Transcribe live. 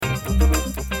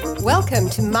Welcome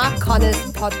to Mark Connor's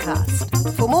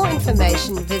podcast. For more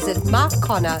information, visit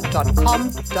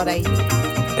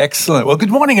markconnor.com.au. Excellent. Well,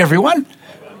 good morning, everyone.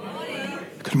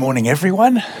 Good morning,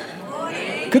 everyone. Good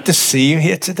morning. Good to see you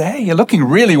here today. You're looking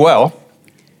really well.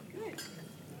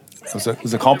 It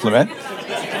was a compliment.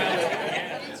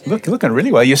 You're looking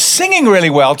really well. You're singing really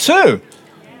well, too.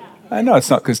 I know it's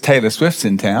not because Taylor Swift's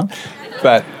in town,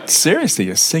 but seriously,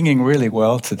 you're singing really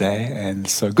well today, and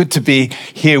so good to be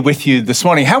here with you this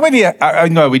morning. How many? I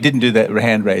know we didn't do that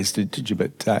hand raise, did you?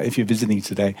 But if you're visiting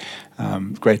today,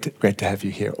 great to have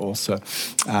you here. Also,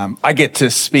 I get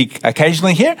to speak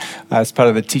occasionally here as part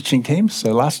of the teaching team.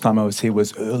 So last time I was here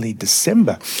was early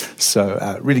December.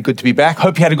 So really good to be back.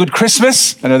 Hope you had a good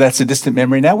Christmas. I know that's a distant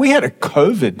memory now. We had a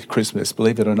COVID Christmas,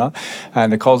 believe it or not.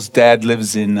 Nicole's dad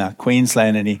lives in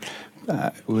Queensland, and he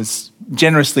was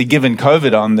generously given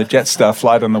COVID on the Jetstar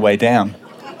flight on the way down.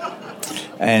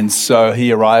 And so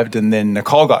he arrived, and then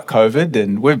Nicole got COVID,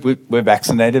 and we're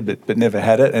vaccinated, but never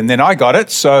had it. And then I got it.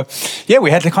 So, yeah, we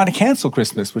had to kind of cancel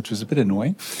Christmas, which was a bit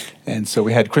annoying. And so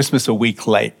we had Christmas a week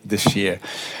late this year.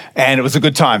 And it was a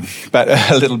good time, but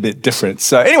a little bit different.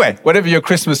 So anyway, whatever your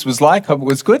Christmas was like, hope it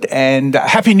was good. And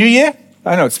Happy New Year.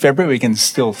 I know it's February, we can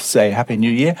still say Happy New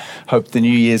Year. Hope the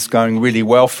New Year's going really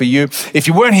well for you. If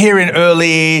you weren't here in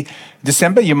early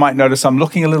December, you might notice I'm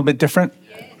looking a little bit different.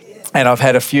 And I've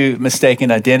had a few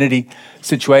mistaken identity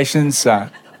situations.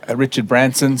 Richard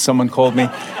Branson, someone called me.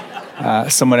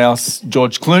 Someone else,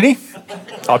 George Clooney.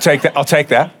 I'll take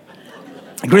that.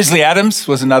 Grizzly Adams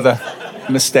was another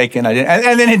mistaken identity.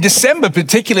 And then in December,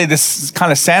 particularly this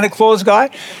kind of Santa Claus guy.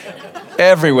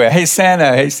 Everywhere. Hey,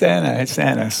 Santa, hey, Santa, hey,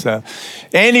 Santa. So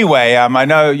anyway, I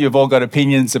know you've all got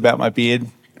opinions about my beard.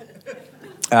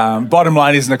 Bottom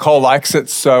line is Nicole likes it,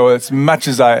 so as much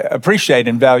as I appreciate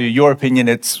and value your opinion,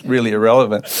 it's really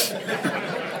irrelevant.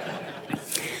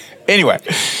 Anyway,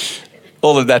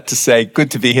 all of that to say, good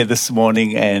to be here this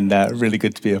morning, and really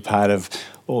good to be a part of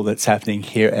all that's happening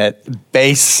here at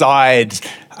Bayside.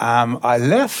 I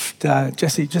left,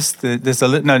 Jesse, there's a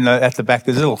little, no, at the back,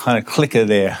 there's a little kind of clicker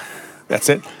there. That's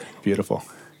it. Beautiful.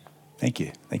 Thank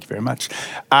you. Thank you very much.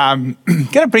 I'm going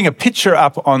to bring a picture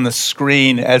up on the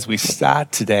screen as we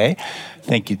start today.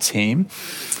 Thank you, team.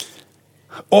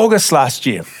 August last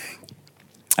year,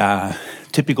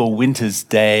 typical winter's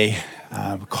day,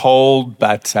 cold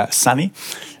but sunny.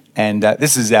 And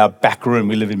this is our back room.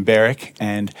 We live in Berwick,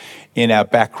 and in our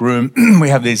back room, we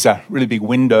have these really big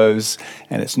windows,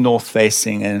 and it's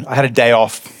north-facing. And I had a day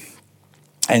off.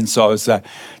 And so I was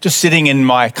just sitting in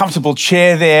my comfortable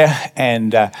chair there,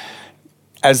 and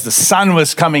as the sun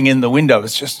was coming in the window, it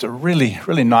was just a really,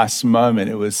 really nice moment.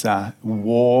 It was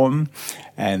warm,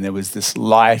 and there was this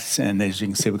light, and as you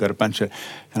can see, we've got a bunch of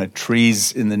kind of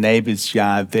trees in the neighbor's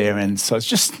yard there, and so I was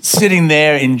just sitting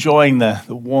there enjoying the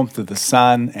warmth of the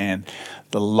sun and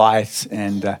the light,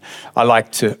 and I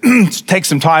like to take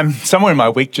some time somewhere in my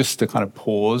week just to kind of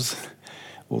pause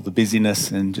all the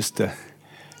busyness and just to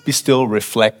be still,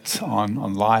 reflect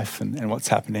on life and what's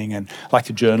happening, and I like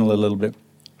to journal a little bit.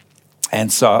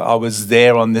 And so I was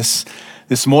there on this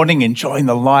morning, enjoying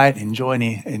the light,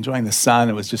 enjoying the sun.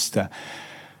 It was just kind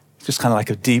of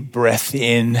like a deep breath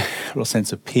in, a real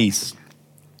sense of peace.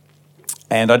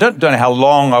 And I don't know how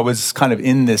long I was kind of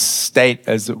in this state,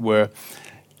 as it were.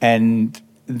 And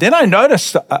then I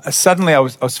noticed suddenly I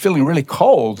was feeling really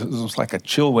cold. It was like a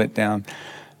chill went down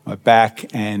my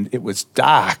back, and it was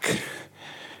dark.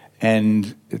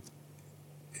 And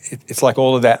it's like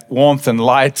all of that warmth and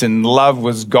light and love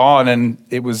was gone, and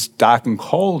it was dark and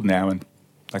cold now. And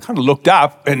I kind of looked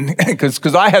up, and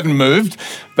because I hadn't moved,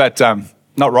 but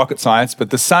not rocket science, but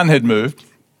the sun had moved,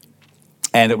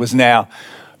 and it was now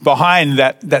behind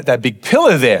that big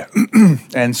pillar there.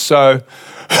 And so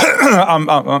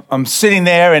I'm sitting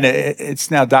there, and it's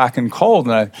now dark and cold,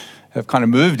 and I have kind of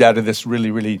moved out of this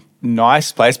really, really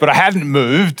nice place, but I hadn't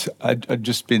moved. I'd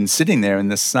just been sitting there,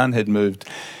 and the sun had moved.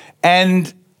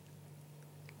 And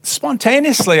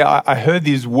spontaneously, I heard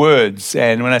these words.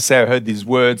 And when I say I heard these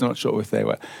words, I'm not sure if they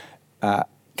were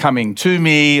coming to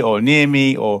me or near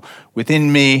me or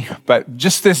within me, but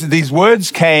just these words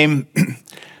came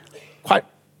quite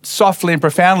softly and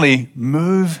profoundly: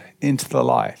 move into the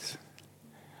light.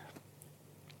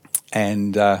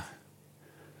 And I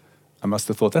must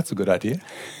have thought, that's a good idea.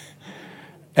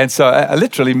 And so I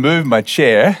literally moved my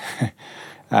chair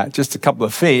just a couple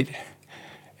of feet,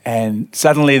 and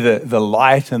suddenly the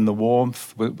light and the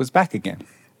warmth was back again.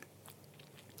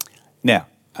 Now,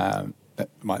 that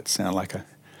might sound like a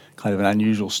kind of an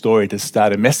unusual story to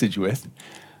start a message with,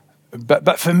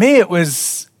 but for me it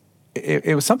was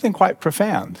something quite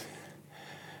profound.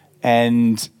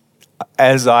 And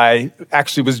as I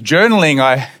actually was journaling,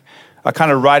 I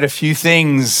kind of write a few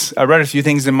things. I wrote a few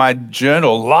things in my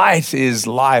journal. Light is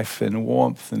life and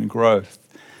warmth and growth.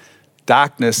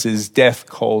 Darkness is death,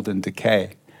 cold, and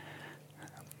decay.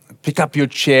 Pick up your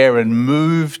chair and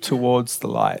move towards the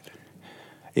light.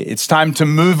 It's time to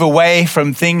move away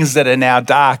from things that are now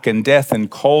dark and death and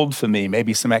cold for me,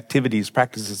 maybe some activities,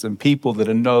 practices, and people that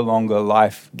are no longer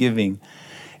life-giving.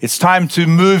 It's time to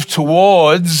move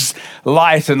towards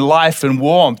light and life and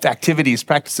warmth, activities,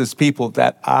 practices, people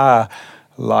that are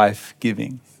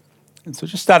life-giving. And so I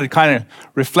just started kind of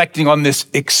reflecting on this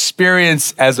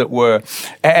experience, as it were.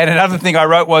 And another thing I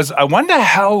wrote was, I wonder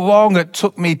how long it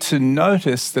took me to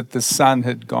notice that the sun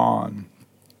had gone.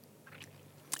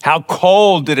 How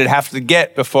cold did it have to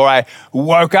get before I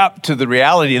woke up to the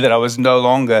reality that I was no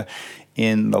longer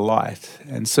in the light?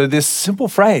 And so this simple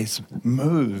phrase,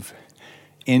 move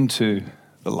into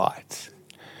the light.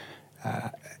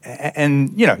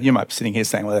 And you might be sitting here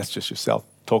saying, well, that's just yourself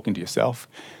talking to yourself.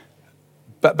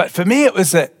 But for me, it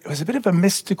was a bit of a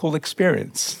mystical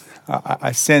experience.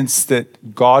 I sensed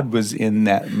that God was in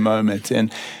that moment.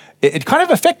 And it kind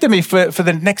of affected me for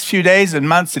the next few days and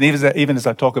months, and even as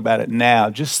I talk about it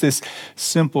now, just this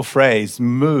simple phrase,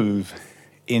 move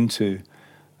into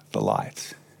the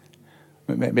light.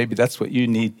 Maybe that's what you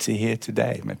need to hear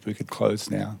today. Maybe we could close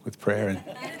now with prayer and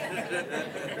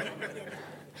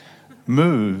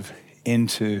move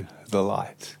into the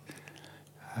light.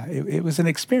 It was an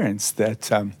experience that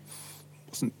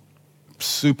wasn't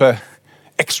super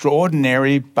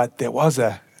extraordinary, but there was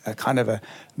a kind of a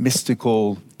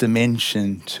mystical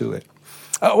dimension to it.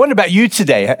 What about you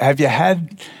today? Have you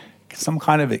had some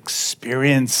kind of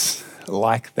experience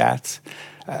like that?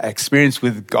 Experience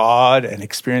with God and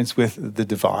experience with the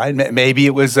divine? Maybe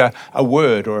it was a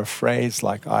word or a phrase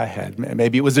like I had.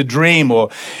 Maybe it was a dream or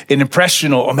an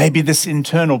impression, or maybe this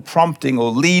internal prompting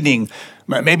or leading.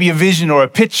 Maybe a vision or a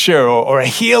picture or a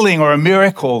healing or a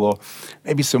miracle, or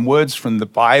maybe some words from the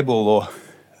Bible, or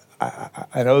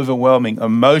an overwhelming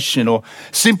emotion, or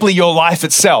simply your life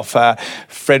itself.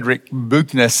 Frederick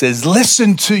Buechner says,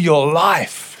 listen to your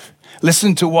life.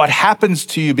 Listen to what happens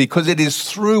to you, because it is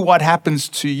through what happens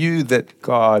to you that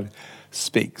God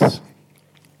speaks.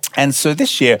 And so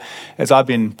this year, as I've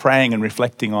been praying and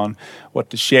reflecting on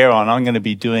what to share on, I'm going to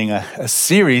be doing a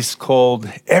series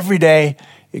called Everyday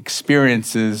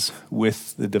Experiences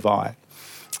with the Divine.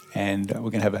 And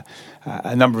we're going to have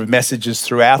a number of messages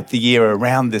throughout the year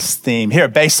around this theme. Here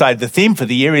at Bayside, the theme for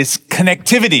the year is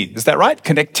connectivity. Is that right?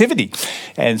 Connectivity.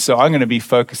 And so I'm going to be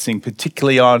focusing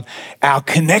particularly on our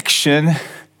connection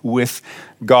with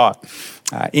God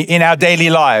in our daily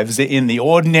lives, in the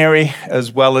ordinary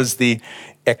as well as the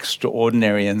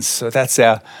extraordinary. And so that's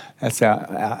our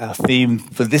theme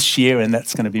for this year, and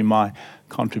that's going to be my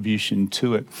contribution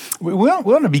to it. We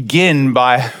want to begin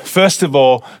by, first of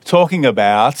all, talking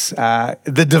about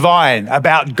the divine,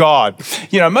 about God.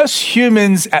 Most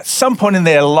humans at some point in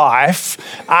their life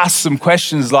ask some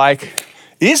questions like,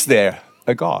 is there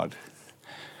a God?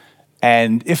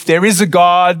 And if there is a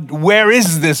God, where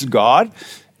is this God?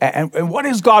 And what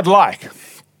is God like?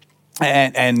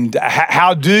 And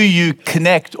how do you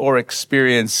connect or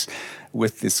experience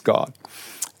with this God?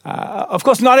 Of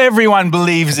course, not everyone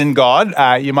believes in God.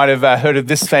 You might have heard of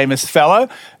this famous fellow,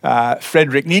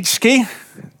 Friedrich Nietzsche.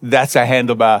 That's a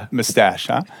handlebar mustache,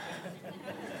 huh?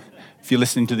 If you're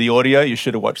listening to the audio, you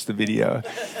should have watched the video.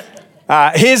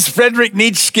 Here's Friedrich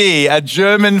Nietzsche, a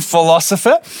German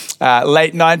philosopher,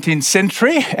 late 19th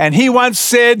century, and he once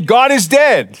said, God is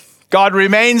dead. God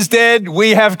remains dead.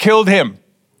 We have killed him.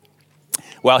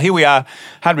 Well, here we are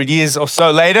 100 years or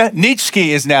so later.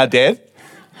 Nietzsche is now dead.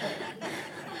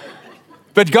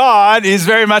 But God is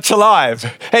very much alive.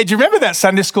 Hey, do you remember that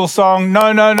Sunday school song?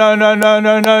 No, no, no, no, no,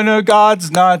 no, no, no,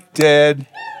 God's not dead.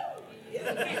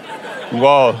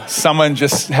 Whoa, someone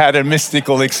just had a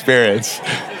mystical experience.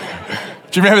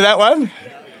 Do you remember that one?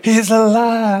 He's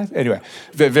alive. Anyway,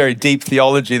 very deep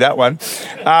theology, that one.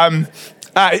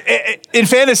 In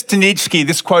fairness to Nietzsche,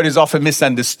 this quote is often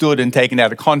misunderstood and taken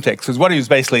out of context, because what he was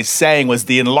basically saying was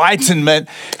the Enlightenment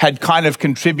had kind of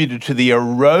contributed to the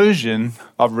erosion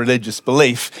of religious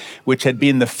belief, which had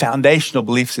been the foundational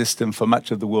belief system for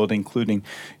much of the world, including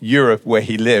Europe, where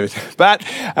he lived. But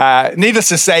needless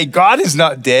to say, God is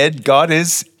not dead. God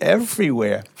is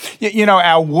everywhere.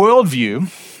 Our worldview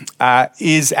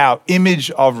is our image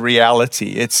of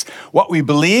reality. It's what we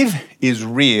believe is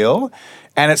real,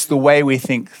 and it's the way we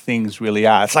think things really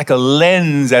are. It's like a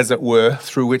lens, as it were,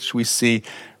 through which we see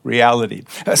reality.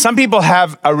 Some people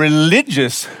have a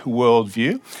religious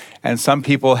worldview, and some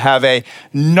people have a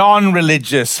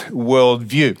non-religious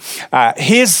worldview.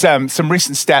 Here's some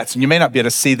recent stats, and you may not be able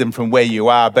to see them from where you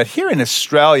are, but here in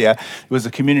Australia, there was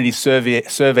a community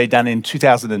survey done in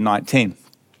 2019.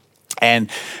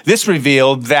 And this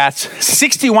revealed that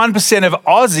 61% of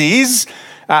Aussies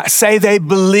say they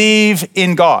believe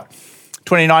in God.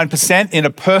 29% in a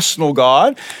personal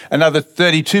God, another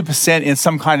 32% in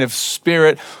some kind of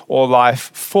spirit or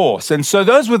life force. And so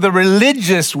those with a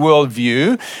religious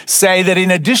worldview say that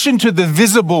in addition to the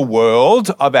visible world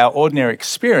of our ordinary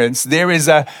experience, there is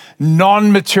a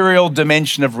non-material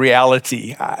dimension of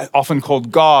reality, often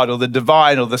called God or the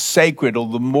divine or the sacred or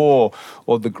the more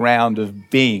or the ground of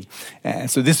being. And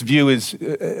so this view is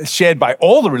shared by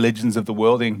all the religions of the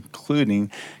world,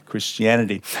 including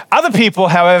Christianity. Other people,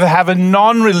 however, have a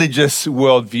non-religious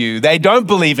worldview. They don't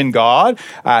believe in God.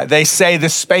 They say the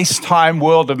space-time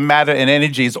world of matter and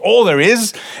energy is all there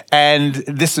is, and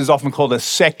this is often called a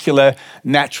secular,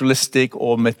 naturalistic,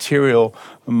 or material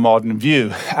modern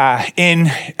view. In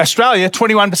Australia,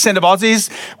 21% of Aussies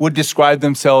would describe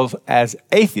themselves as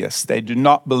atheists. They do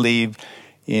not believe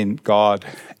in God,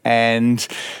 and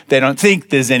they don't think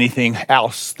there's anything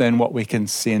else than what we can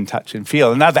see and touch and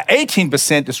feel. Another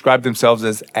 18% describe themselves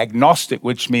as agnostic,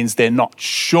 which means they're not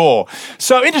sure.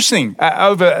 So interesting,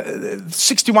 over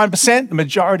 61%, the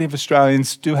majority of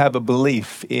Australians do have a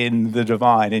belief in the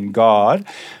divine, in God.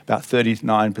 About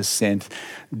 39%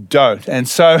 don't. And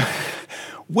so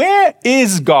where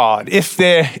is God? If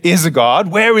there is a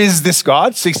God, where is this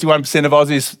God? 61% of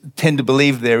Aussies tend to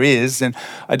believe there is. And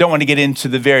I don't want to get into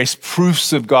the various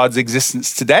proofs of God's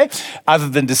existence today, other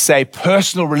than to say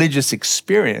personal religious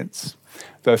experience,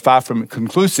 though far from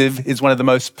conclusive, is one of the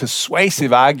most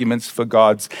persuasive arguments for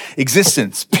God's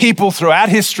existence. People throughout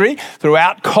history,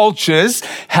 throughout cultures,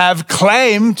 have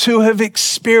claimed to have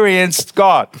experienced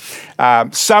God.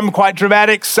 Some quite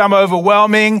dramatic, some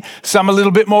overwhelming, some a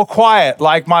little bit more quiet,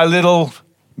 like my little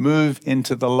move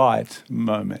into the light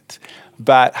moment.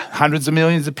 But hundreds of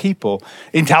millions of people,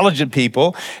 intelligent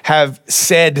people, have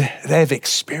said they've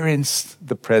experienced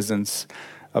the presence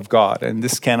of God, and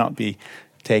this cannot be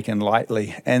taken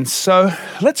lightly. And so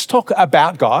let's talk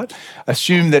about God.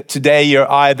 Assume that today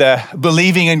you're either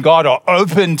believing in God or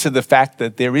open to the fact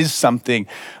that there is something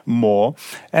more.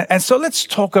 And so let's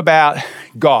talk about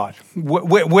God.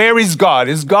 Where is God?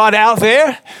 Is God out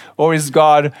there, or is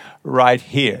God right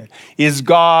here? Is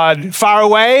God far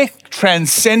away,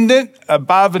 transcendent,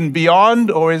 above and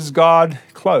beyond, or is God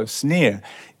close, near?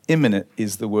 Imminent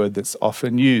is the word that's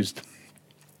often used.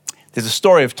 There's a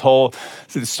story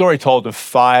told of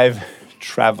 5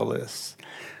 travelers.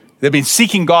 They've been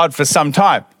seeking God for some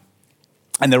time,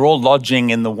 and they're all lodging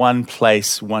in the one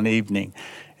place one evening.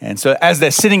 And so as they're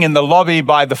sitting in the lobby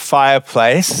by the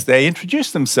fireplace, they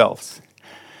introduce themselves.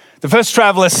 The first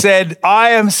traveler said,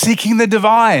 "I am seeking the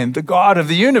divine, the God of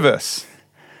the universe."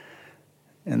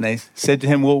 And they said to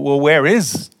him, well, where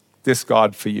is this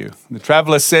God for you? And the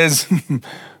traveler says,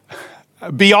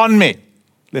 "Beyond me,"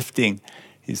 lifting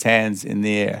his hands in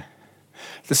the air.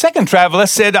 The second traveler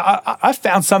said, I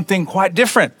found something quite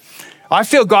different. I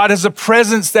feel God has a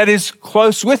presence that is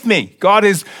close with me. God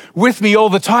is with me all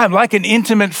the time, like an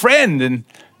intimate friend. And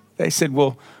they said,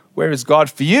 well, where is God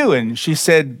for you? And she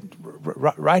said,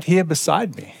 right here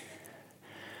beside me.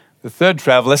 The third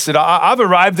traveler said, I've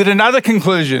arrived at another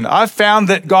conclusion. I've found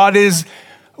that God is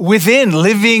within,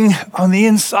 living on the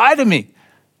inside of me.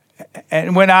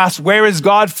 And when asked, where is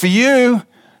God for you?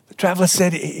 The traveler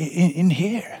said, in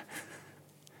here.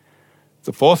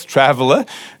 The fourth traveler,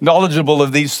 knowledgeable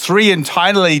of these 3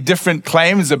 entirely different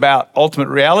claims about ultimate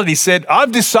reality, said,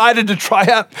 I've decided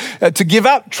to give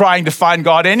up trying to find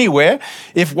God anywhere.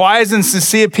 If wise and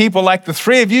sincere people like the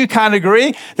 3 of you can't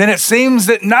agree, then it seems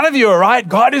that none of you are right.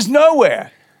 God is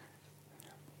nowhere.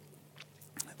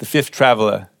 The fifth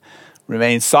traveler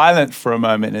remained silent for a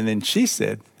moment, and then she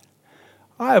said,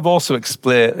 I have also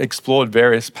explored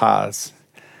various paths.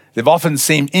 They've often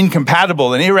seemed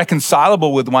incompatible and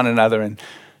irreconcilable with one another. And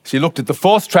she looked at the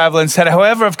fourth traveler and said,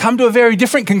 however, I've come to a very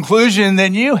different conclusion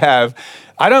than you have.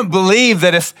 I don't believe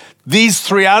that if these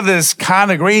 3 others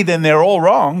can't agree, then they're all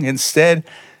wrong. Instead,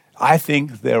 I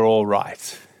think they're all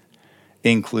right,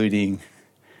 including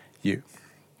you.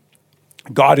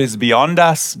 God is beyond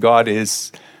us. God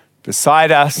is beside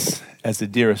us as the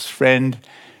dearest friend.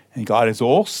 And God is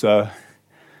also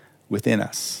within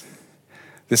us.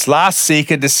 This last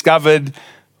seeker discovered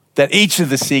that each of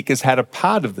the seekers had a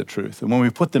part of the truth. And when we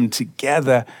put them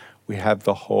together, we have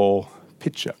the whole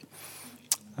picture.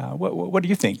 What do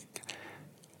you think?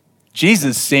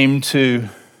 Jesus seemed to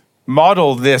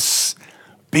model this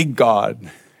big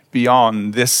God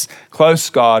beyond, this close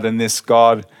God and this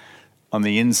God on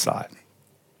the inside.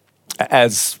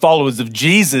 As followers of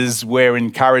Jesus, we're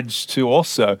encouraged to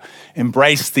also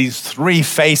embrace these three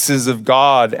faces of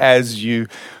God as you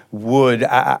would.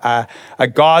 A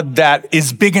God that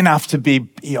is big enough to be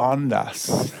beyond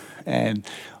us and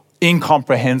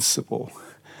incomprehensible,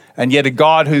 and yet a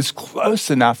God who's close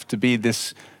enough to be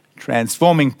this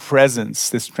transforming presence,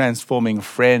 this transforming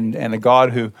friend, and a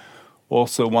God who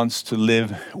also wants to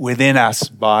live within us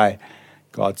by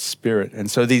God's Spirit. And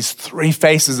so these three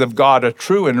faces of God are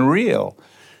true and real,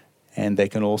 and they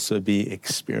can also be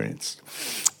experienced.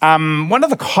 One of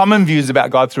the common views about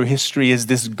God through history is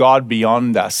this God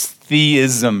beyond us,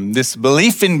 theism, this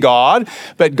belief in God,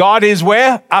 but God is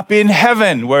where? Up in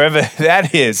heaven, wherever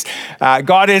that is.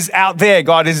 God is out there,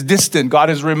 God is distant, God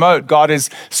is remote, God is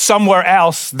somewhere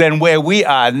else than where we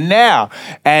are now.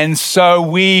 And so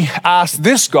we ask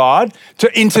this God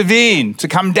to intervene, to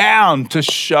come down, to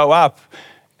show up,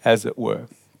 as it were.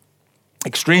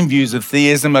 Extreme views of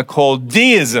theism are called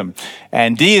deism.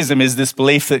 And deism is this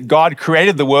belief that God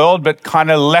created the world, but kind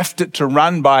of left it to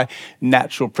run by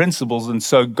natural principles. And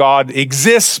so God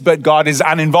exists, but God is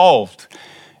uninvolved.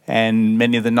 And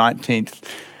many of the 19th,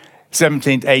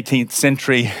 17th, 18th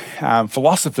century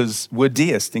philosophers were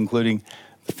deists, including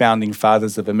the founding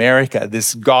fathers of America.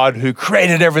 This God who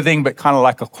created everything, but kind of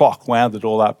like a clock, wound it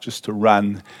all up just to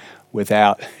run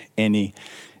without any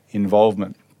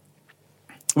involvement.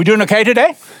 We doing okay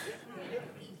today?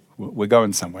 We're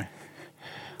going somewhere.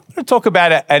 I'm going to talk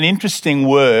about an interesting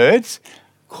word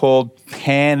called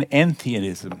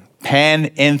panentheism.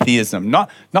 Panentheism,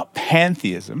 not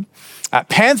pantheism.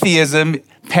 Pantheism,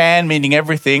 pan meaning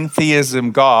everything,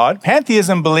 theism, God.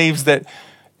 Pantheism believes that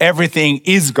everything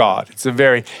is God. It's a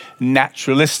very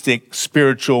naturalistic,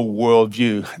 spiritual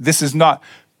worldview. This is not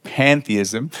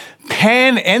pantheism.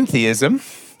 Panentheism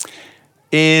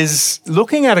is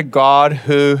looking at a God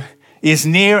who is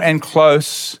near and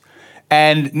close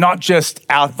and not just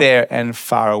out there and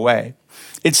far away.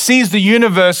 It sees the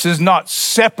universe as not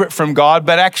separate from God,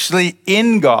 but actually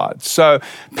in God. So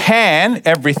pan,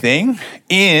 everything,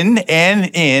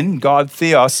 in, God,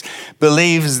 theos,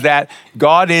 believes that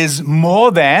God is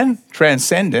more than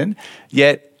transcendent,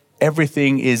 yet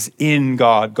everything is in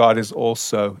God. God is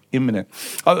also immanent.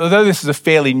 Although this is a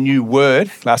fairly new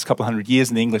word, last couple of hundred years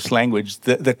in the English language,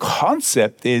 the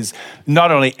concept is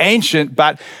not only ancient,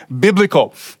 but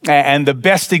biblical. And the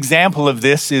best example of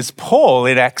this is Paul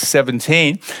in Acts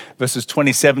 17, verses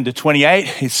 27 to 28.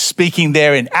 He's speaking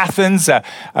there in Athens, a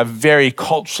very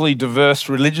culturally diverse,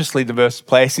 religiously diverse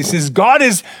place. He says, God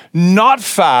is not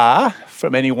far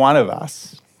from any one of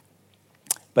us.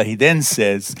 But he then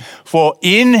says, for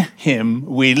in him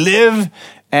we live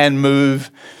and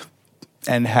move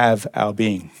and have our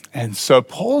being. And so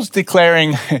Paul's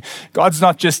declaring God's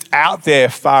not just out there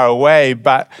far away,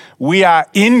 but we are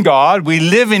in God, we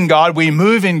live in God, we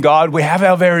move in God, we have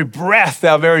our very breath,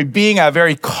 our very being, our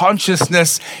very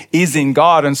consciousness is in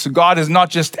God. And so God is not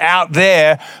just out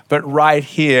there, but right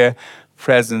here,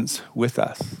 present with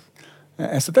us.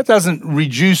 And so that doesn't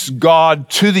reduce God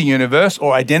to the universe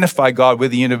or identify God with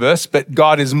the universe, but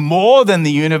God is more than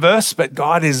the universe, but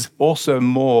God is also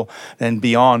more than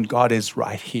beyond. God is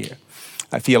right here.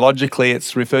 Theologically,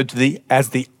 it's referred to as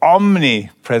the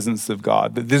omnipresence of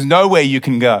God. There's nowhere you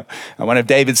can go. And one of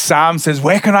David's psalms says,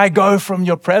 where can I go from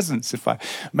your presence? If I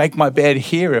make my bed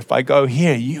here, if I go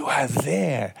here, you are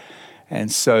there. And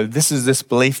so this is this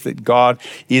belief that God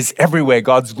is everywhere.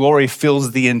 God's glory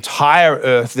fills the entire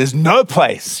earth. There's no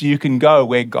place you can go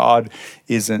where God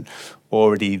isn't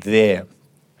already there.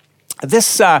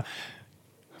 This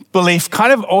belief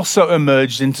kind of also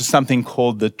emerged into something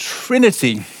called the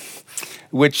Trinity,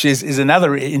 which is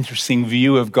another interesting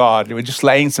view of God. We're just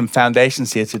laying some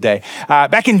foundations here today.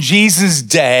 Back in Jesus'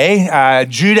 day,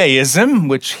 Judaism,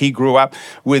 which he grew up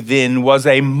within, was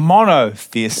a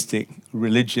monotheistic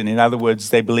religion. In other words,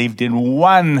 they believed in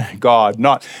one God,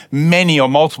 not many or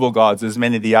multiple gods as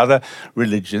many of the other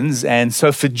religions. And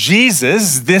so for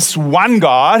Jesus, this one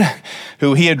God,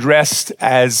 who he addressed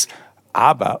as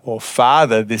Abba or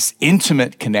Father, this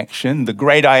intimate connection, the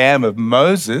great I am of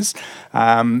Moses,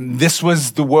 this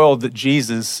was the world that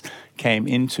Jesus came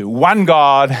into. One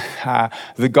God,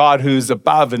 the God who's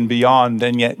above and beyond,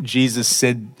 and yet Jesus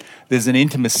said there's an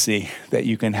intimacy that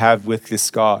you can have with this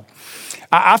God.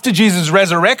 After Jesus'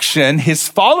 resurrection, his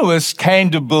followers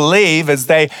came to believe as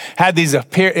they had these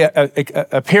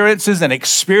appearances and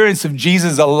experience of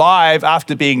Jesus alive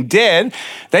after being dead,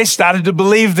 they started to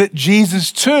believe that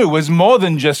Jesus too was more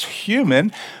than just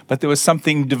human, but there was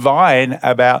something divine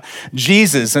about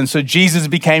Jesus. And so Jesus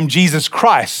became Jesus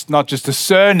Christ, not just a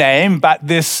surname, but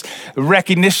this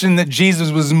recognition that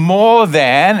Jesus was more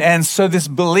than. And so this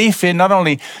belief in not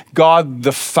only God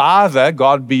the Father,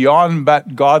 God beyond,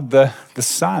 but God the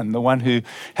Son, the one who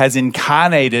has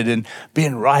incarnated and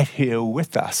been right here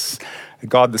with us,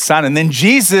 God the Son. And then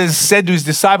Jesus said to his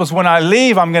disciples, when I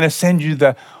leave, I'm going to send you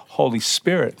the Holy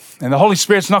Spirit. And the Holy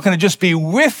Spirit's not going to just be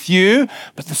with you,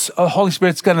 but the Holy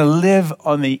Spirit's going to live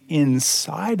on the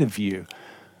inside of you.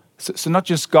 So not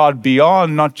just God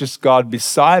beyond, not just God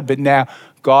beside, but now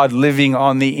God living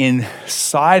on the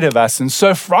inside of us. And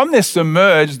so from this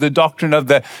emerged the doctrine of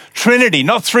the Trinity,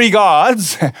 not three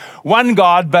gods, one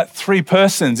God, but three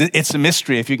persons. It's a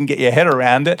mystery. If you can get your head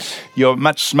around it, you're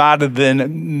much smarter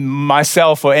than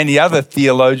myself or any other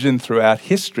theologian throughout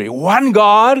history. One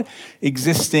God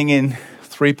existing in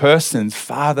three persons,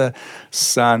 Father,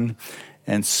 Son,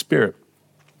 and Spirit.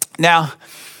 Now,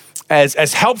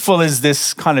 as helpful as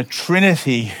this kind of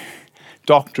Trinity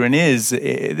doctrine is,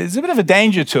 there's a bit of a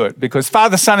danger to it because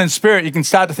Father, Son, and Spirit, you can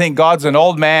start to think God's an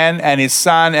old man and his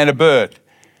son and a bird.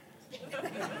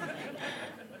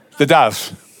 The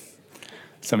dove.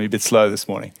 Some of you a bit slow this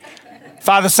morning.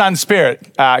 Father, Son,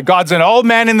 Spirit. God's an old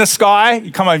man in the sky.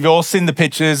 Come on, you've all seen the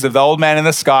pictures of the old man in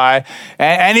the sky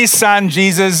and his son,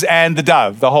 Jesus, and the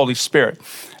dove, the Holy Spirit.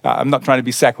 I'm not trying to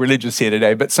be sacrilegious here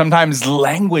today, but sometimes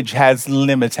language has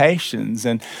limitations.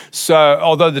 And so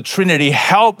although the Trinity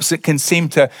helps, it can seem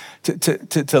to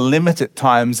limit at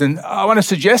times. And I want to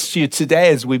suggest to you today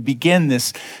as we begin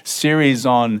this series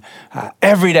on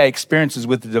everyday experiences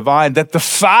with the divine, that the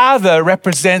Father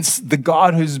represents the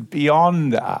God who's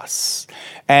beyond us.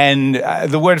 And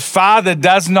the word Father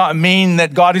does not mean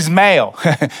that God is male.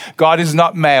 God is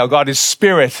not male. God is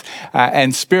spirit,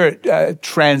 and spirit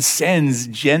transcends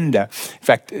gender. In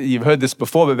fact, you've heard this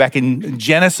before, but back in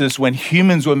Genesis, when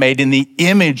humans were made in the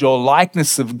image or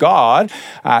likeness of God,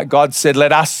 God said,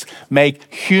 let us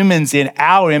make humans in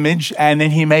our image, and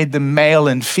then he made them male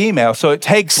and female. So it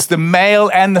takes the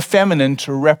male and the feminine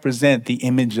to represent the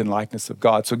image and likeness of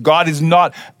God. So God is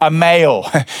not a male.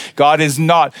 God is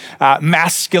not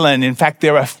masculine. In fact,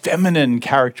 there are feminine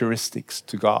characteristics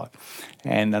to God.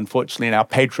 And unfortunately, in our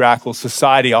patriarchal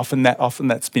society, often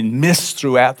that's been missed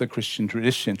throughout the Christian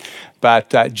tradition.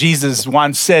 But Jesus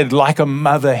once said, like a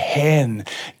mother hen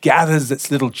gathers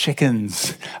its little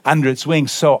chickens under its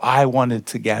wings, so I wanted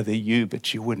to gather you,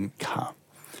 but you wouldn't come.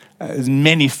 There's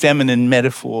many feminine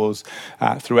metaphors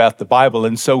throughout the Bible.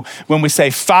 And so when we say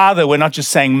Father, we're not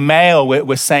just saying male,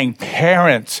 we're saying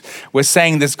parent. We're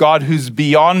saying this God who's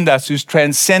beyond us, who's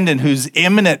transcendent, who's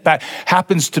immanent, but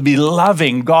happens to be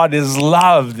loving. God is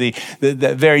love. The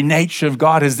very nature of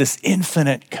God is this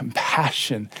infinite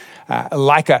compassion.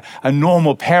 Like a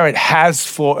normal parent has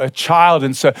for a child.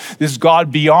 And so this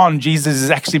God beyond, Jesus is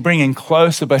actually bringing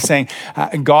closer by saying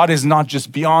God is not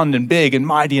just beyond and big and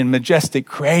mighty and majestic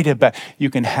creator, but you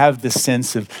can have this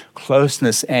sense of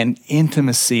closeness and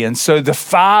intimacy. And so the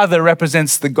Father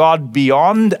represents the God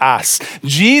beyond us.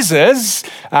 Jesus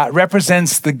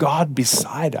represents the God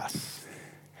beside us.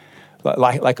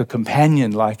 Like a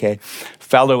companion, like a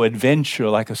fellow adventurer,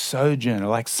 like a sojourner,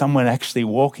 like someone actually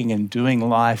walking and doing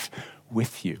life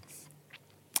with you.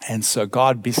 And so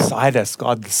God beside us,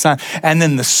 God the Son. And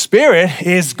then the Spirit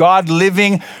is God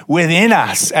living within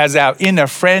us as our inner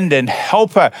friend and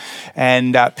helper.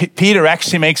 And Peter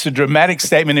actually makes a dramatic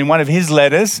statement in one of his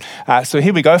letters. So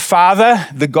here we go. Father,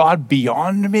 the God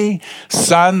beyond me.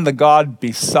 Son, the God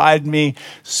beside me.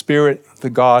 Spirit, the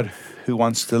God who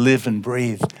wants to live and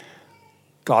breathe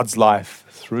God's life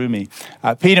through me.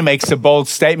 Peter makes a bold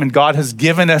statement. God has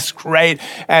given us great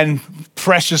and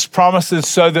precious promises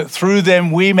so that through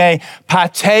them we may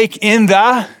partake in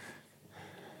the,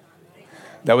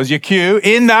 that was your cue,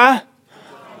 in the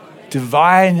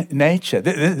divine nature.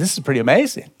 This is pretty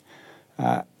amazing.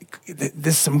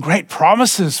 There's some great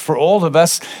promises for all of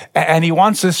us, and he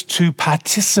wants us to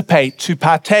participate, to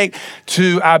partake,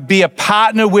 to be a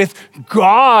partner with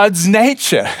God's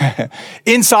nature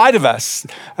inside of us,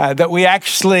 that we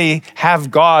actually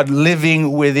have God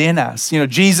living within us. You know,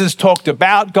 Jesus talked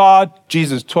about God,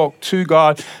 Jesus talked to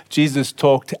God, Jesus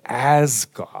talked as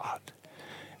God.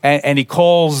 And he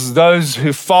calls those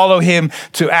who follow him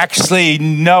to actually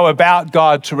know about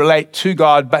God, to relate to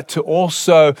God, but to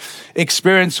also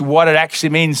experience what it actually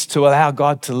means to allow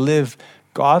God to live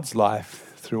God's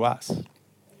life through us.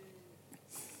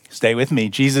 Stay with me.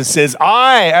 Jesus says,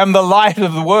 I am the light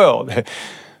of the world.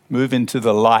 Move into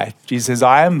the light. Jesus says,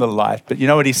 I am the light. But you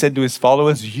know what he said to his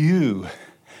followers? You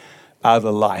are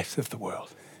the light of the world.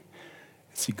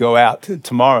 As you go out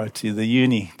tomorrow to the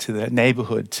uni, to the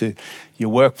neighborhood, to your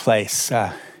workplace,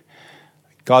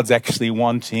 God's actually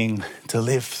wanting to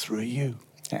live through you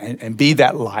and be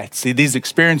that light. See, these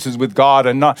experiences with God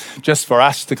are not just for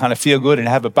us to kind of feel good and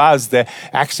have a buzz. They're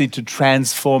actually to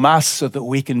transform us so that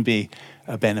we can be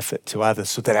a benefit to others,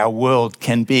 so that our world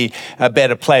can be a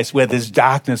better place. Where there's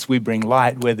darkness, we bring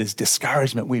light. Where there's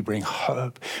discouragement, we bring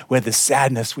hope. Where there's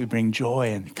sadness, we bring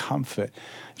joy and comfort.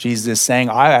 Jesus is saying,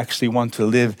 I actually want to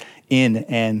live in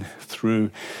and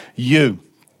through you.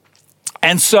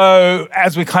 And so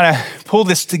as we kind of pull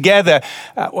this together,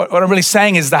 what I'm really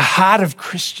saying is the heart of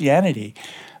Christianity.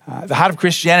 The heart of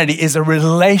Christianity is a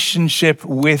relationship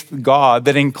with God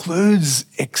that includes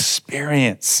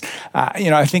experience.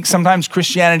 I think sometimes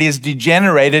Christianity is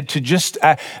degenerated to just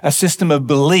a system of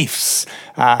beliefs,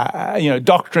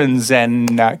 doctrines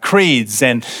and creeds.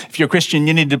 And if you're a Christian,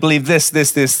 you need to believe this,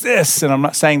 this, this, this. And I'm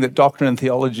not saying that doctrine and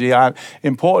theology aren't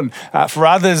important. For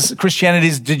others, Christianity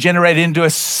is degenerated into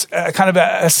a kind of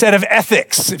a set of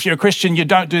ethics. If you're a Christian, you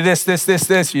don't do this, this, this,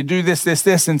 this. You do this, this,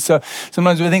 this. And so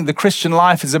sometimes we think the Christian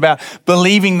life is about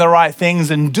believing the right things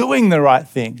and doing the right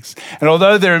things. And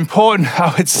although they're important,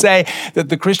 I would say that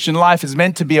the Christian life is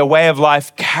meant to be a way of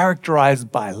life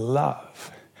characterized by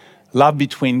love. Love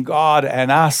between God and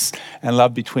us, and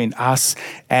love between us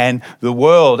and the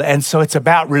world. And so it's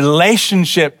about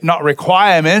relationship, not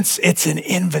requirements. It's an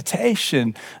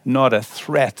invitation, not a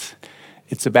threat.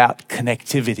 It's about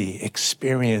connectivity,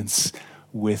 experience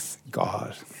with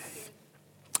God.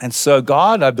 And so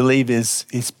God, I believe, is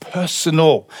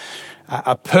personal,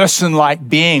 a person-like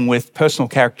being with personal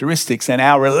characteristics. And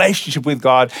our relationship with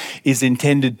God is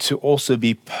intended to also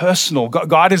be personal.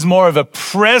 God is more of a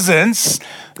presence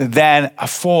than a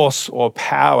force or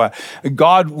power.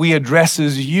 God, we address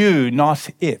as you, not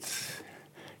it.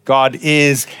 God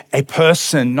is a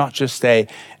person, not just a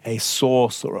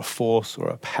source or a force or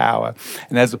a power.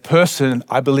 And as a person,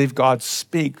 I believe God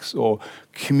speaks or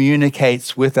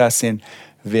communicates with us in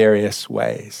various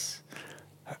ways.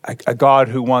 A God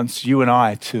who wants you and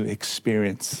I to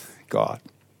experience God.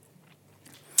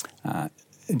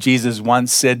 Jesus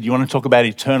once said, you want to talk about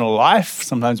eternal life?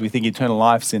 Sometimes we think eternal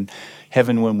life's in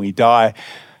heaven when we die.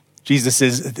 Jesus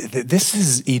says, this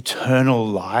is eternal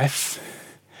life,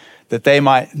 that they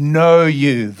might know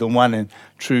you, the one and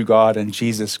true God, and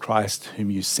Jesus Christ whom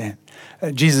you sent.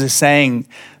 Jesus is saying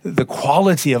the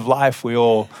quality of life we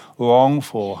all long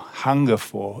for, hunger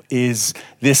for, is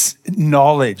this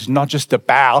knowledge, not just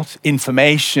about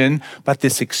information, but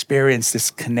this experience,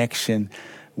 this connection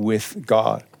with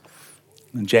God.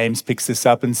 And James picks this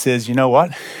up and says, you know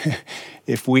what?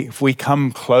 If we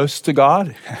come close to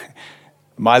God,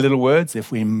 my little words,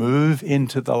 if we move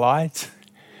into the light,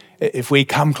 if we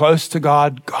come close to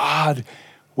God, God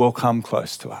will come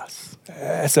close to us.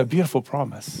 It's a beautiful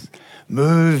promise.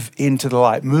 Move into the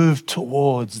light. Move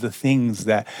towards the things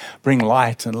that bring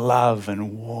light and love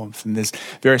and warmth. And there's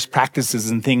various practices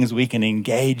and things we can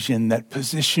engage in that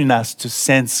position us to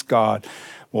sense God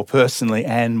more personally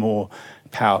and more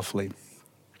powerfully.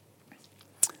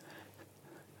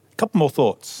 A couple more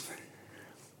thoughts.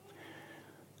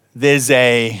 There's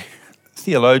a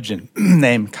theologian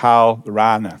named Karl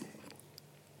Rahner,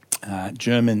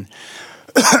 German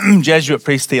Jesuit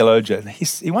priest theologian.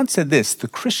 He once said this: the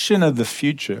Christian of the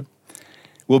future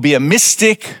will be a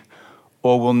mystic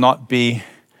or will not be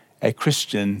a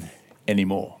Christian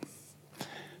anymore.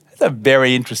 That's a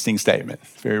very interesting statement,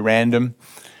 very random.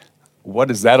 What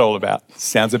is that all about?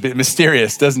 Sounds a bit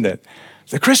mysterious, doesn't it?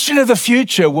 The Christian of the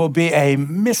future will be a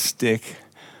mystic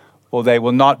or they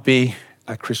will not be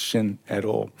a Christian at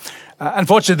all.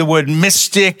 Unfortunately, the word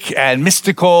mystic and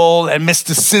mystical and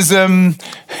mysticism,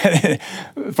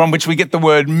 from which we get the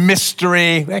word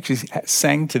mystery. We actually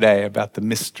sang today about the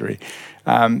mystery.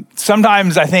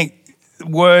 Sometimes I think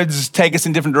words take us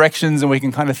in different directions and we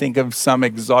can kind of think of some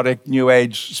exotic New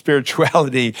Age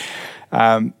spirituality.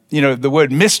 The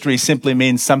word mystery simply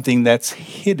means something that's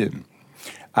hidden.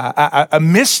 A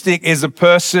mystic is a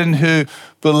person who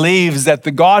believes that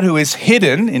the God who is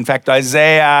hidden, in fact,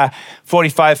 Isaiah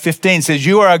 45:15 says,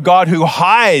 you are a God who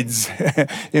hides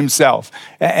himself.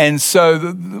 And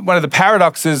so one of the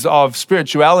paradoxes of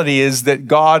spirituality is that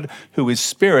God who is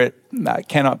spirit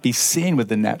cannot be seen with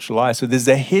the natural eye. So there's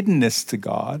a hiddenness to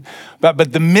God.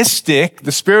 But the mystic,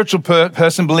 the spiritual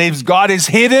person believes God is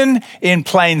hidden in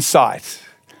plain sight.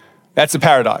 That's a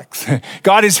paradox.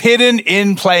 God is hidden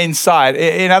in plain sight.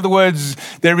 In other words,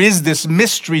 there is this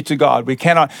mystery to God. We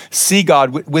cannot see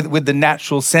God with the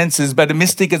natural senses, but a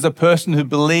mystic is a person who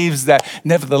believes that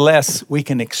nevertheless we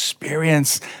can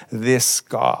experience this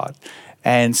God.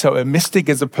 And so a mystic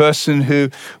is a person who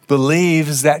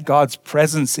believes that God's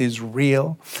presence is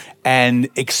real and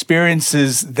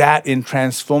experiences that in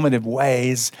transformative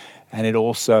ways, and it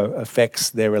also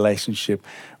affects their relationship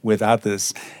with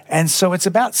others. And so it's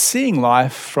about seeing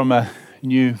life from a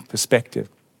new perspective.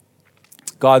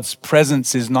 God's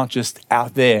presence is not just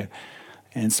out there.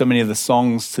 And so many of the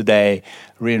songs today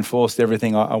reinforced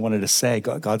everything I wanted to say.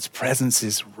 God's presence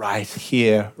is right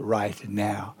here, right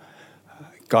now.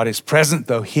 God is present,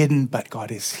 though hidden, but God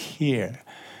is here.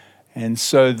 And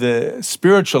so the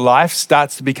spiritual life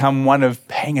starts to become one of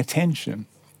paying attention,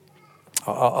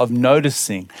 of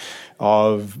noticing,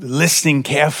 of listening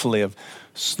carefully, of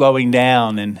slowing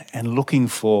down and looking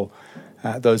for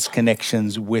those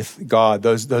connections with God,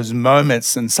 those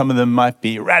moments. And some of them might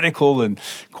be radical and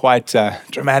quite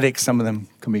dramatic. Some of them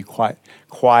can be quite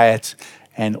quiet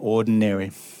and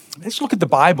ordinary. Let's look at the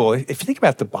Bible. If you think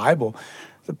about the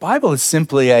Bible is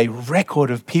simply a record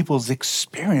of people's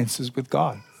experiences with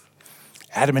God.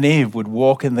 Adam and Eve would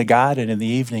walk in the garden in the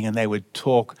evening and they would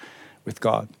talk with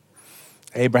God.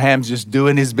 Abraham's just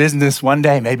doing his business one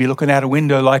day, maybe looking out a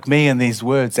window like me, and these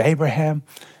words, Abraham,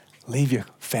 leave your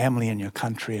family and your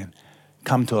country and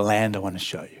come to a land I want to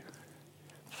show you.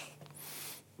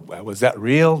 Well, was that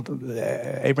real?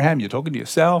 Abraham, you're talking to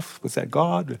yourself? Was that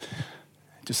God?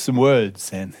 Just some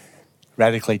words, and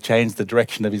radically changed the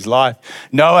direction of his life.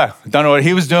 Noah, don't know what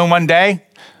he was doing one day.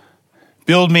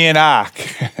 Build me an ark.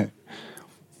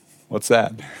 What's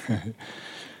that?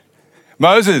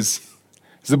 Moses,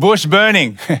 is the bush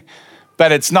burning?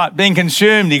 But it's not being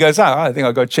consumed. He goes, I think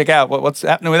I'll go check out what's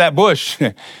happening with that bush.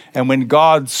 And when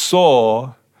God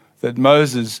saw that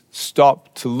Moses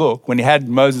stopped to look, when he had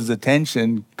Moses'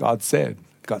 attention, God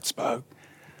spoke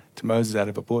to Moses out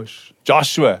of a bush.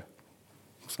 Joshua,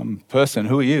 some person,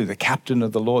 who are you? The captain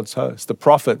of the Lord's host. The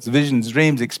prophets, visions,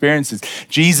 dreams, experiences.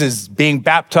 Jesus being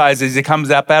baptized as he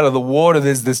comes up out of the water,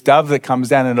 there's this dove that comes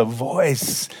down and a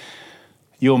voice.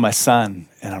 You're my son,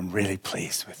 and I'm really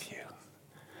pleased with you.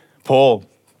 Paul,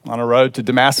 on a road to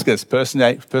Damascus,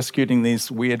 persecuting these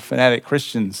weird fanatic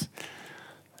Christians,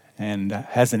 and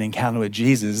has an encounter with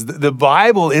Jesus. The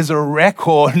Bible is a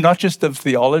record not just of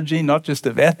theology, not just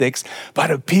of ethics, but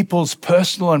of people's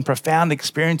personal and profound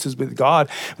experiences with God,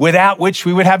 without which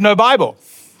we would have no Bible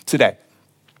today.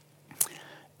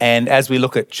 And as we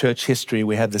look at church history,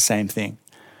 we have the same thing.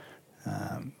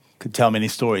 Could tell many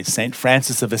stories. St.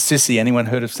 Francis of Assisi, anyone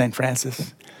heard of St.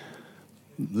 Francis?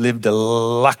 Lived a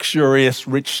luxurious,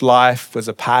 rich life, was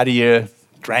a partier,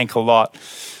 drank a lot,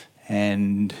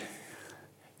 and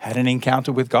had an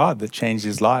encounter with God that changed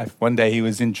his life. One day he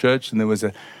was in church and there was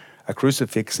a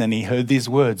crucifix and he heard these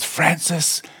words,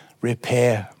 Francis,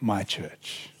 repair my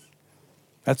church.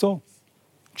 That's all.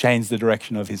 Changed the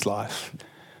direction of his life.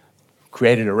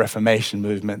 Created a Reformation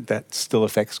movement that still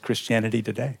affects Christianity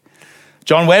today.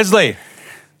 John Wesley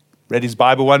read his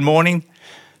Bible one morning.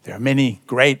 There are many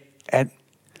great and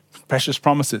precious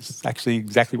promises. Actually,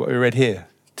 exactly what we read here.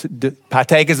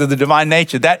 Partakers of the divine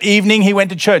nature. That evening he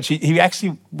went to church. He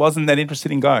actually wasn't that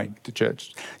interested in going to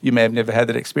church. You may have never had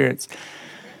that experience.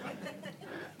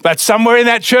 But somewhere in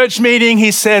that church meeting,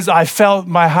 he says, I felt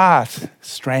my heart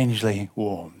strangely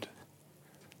warmed.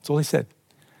 That's all he said.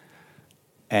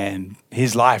 And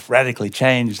his life radically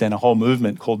changed, and a whole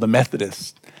movement called the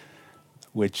Methodists,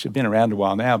 which have been around a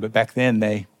while now, but back then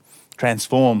they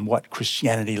transformed what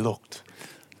Christianity looked.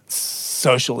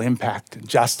 Social impact and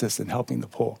justice and helping the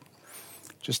poor.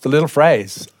 Just a little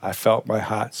phrase, I felt my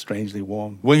heart strangely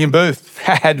warm. William Booth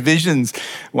had visions.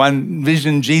 One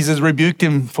vision, Jesus rebuked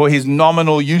him for his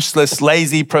nominal, useless,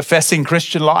 lazy, professing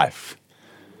Christian life.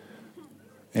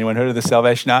 Anyone heard of the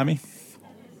Salvation Army?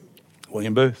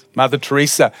 William Booth. Mother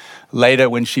Teresa, later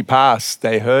when she passed,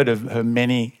 they heard of her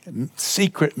many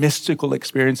secret mystical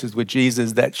experiences with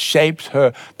Jesus that shaped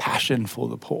her passion for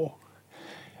the poor.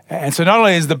 And so not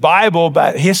only is the Bible,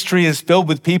 but history is filled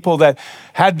with people that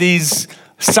had these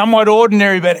somewhat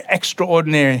ordinary but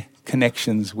extraordinary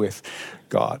connections with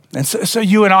God. And so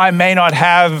you and I may not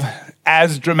have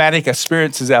as dramatic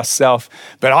experiences ourselves,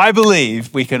 but I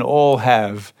believe we can all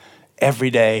have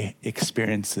everyday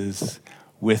experiences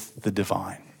with the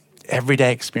divine.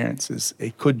 Everyday experiences.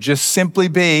 It could just simply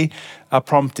be a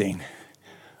prompting.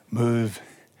 Move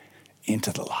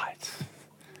into the light.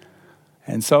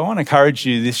 And so I want to encourage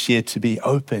you this year to be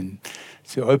open,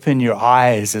 to open your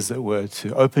eyes, as it were,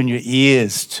 to open your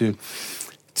ears, to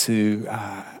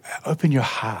open your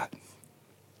heart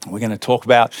We're going to talk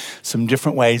about some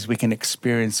different ways we can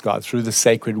experience God through the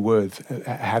sacred word.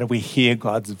 How do we hear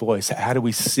God's voice? How do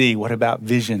we see? What about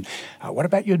vision? What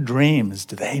about your dreams?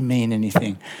 Do they mean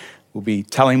anything? We'll be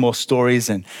telling more stories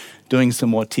and doing some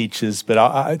more teaching, but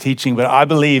I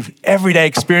believe everyday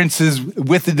experiences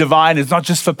with the divine is not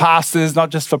just for pastors, not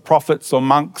just for prophets or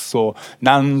monks or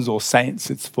nuns or saints.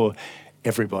 It's for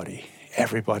everybody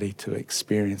to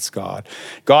experience God.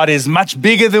 God is much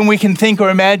bigger than we can think or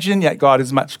imagine, yet God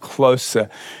is much closer.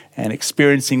 And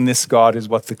experiencing this God is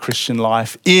what the Christian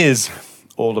life is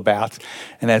all about.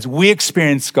 And as we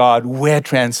experience God, we're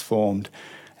transformed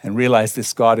and realize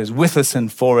this God is with us and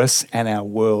for us, and our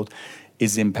world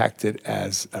is impacted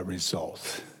as a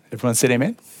result. Everyone said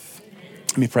amen?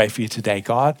 Let me pray for you today,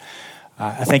 God.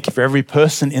 I thank you for every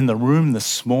person in the room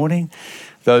this morning,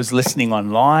 those listening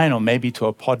online or maybe to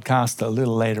a podcast a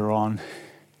little later on.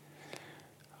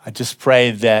 I just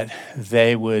pray that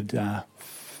they would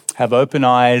have open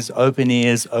eyes, open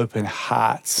ears, open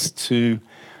hearts to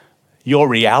your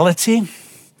reality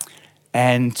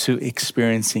and to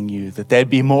experiencing you, that they'd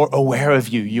be more aware of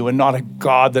you. You are not a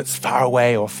God that's far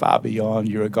away or far beyond.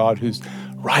 You're a God who's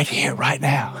right here, right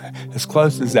now, as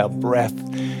close as our breath.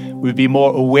 We'd be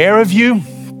more aware of you,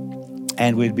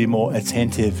 and we'd be more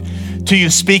attentive to you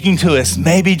speaking to us.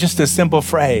 Maybe just a simple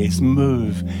phrase,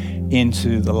 move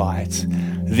into the light.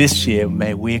 This year,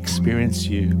 may we experience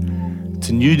you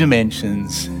to new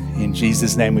dimensions. In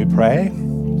Jesus' name we pray.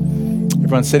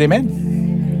 Everyone said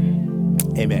amen?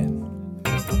 Amen.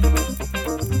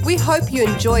 We hope you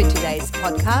enjoyed today's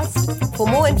podcast. For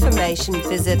more information,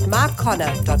 visit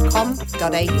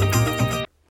markconnor.com.au.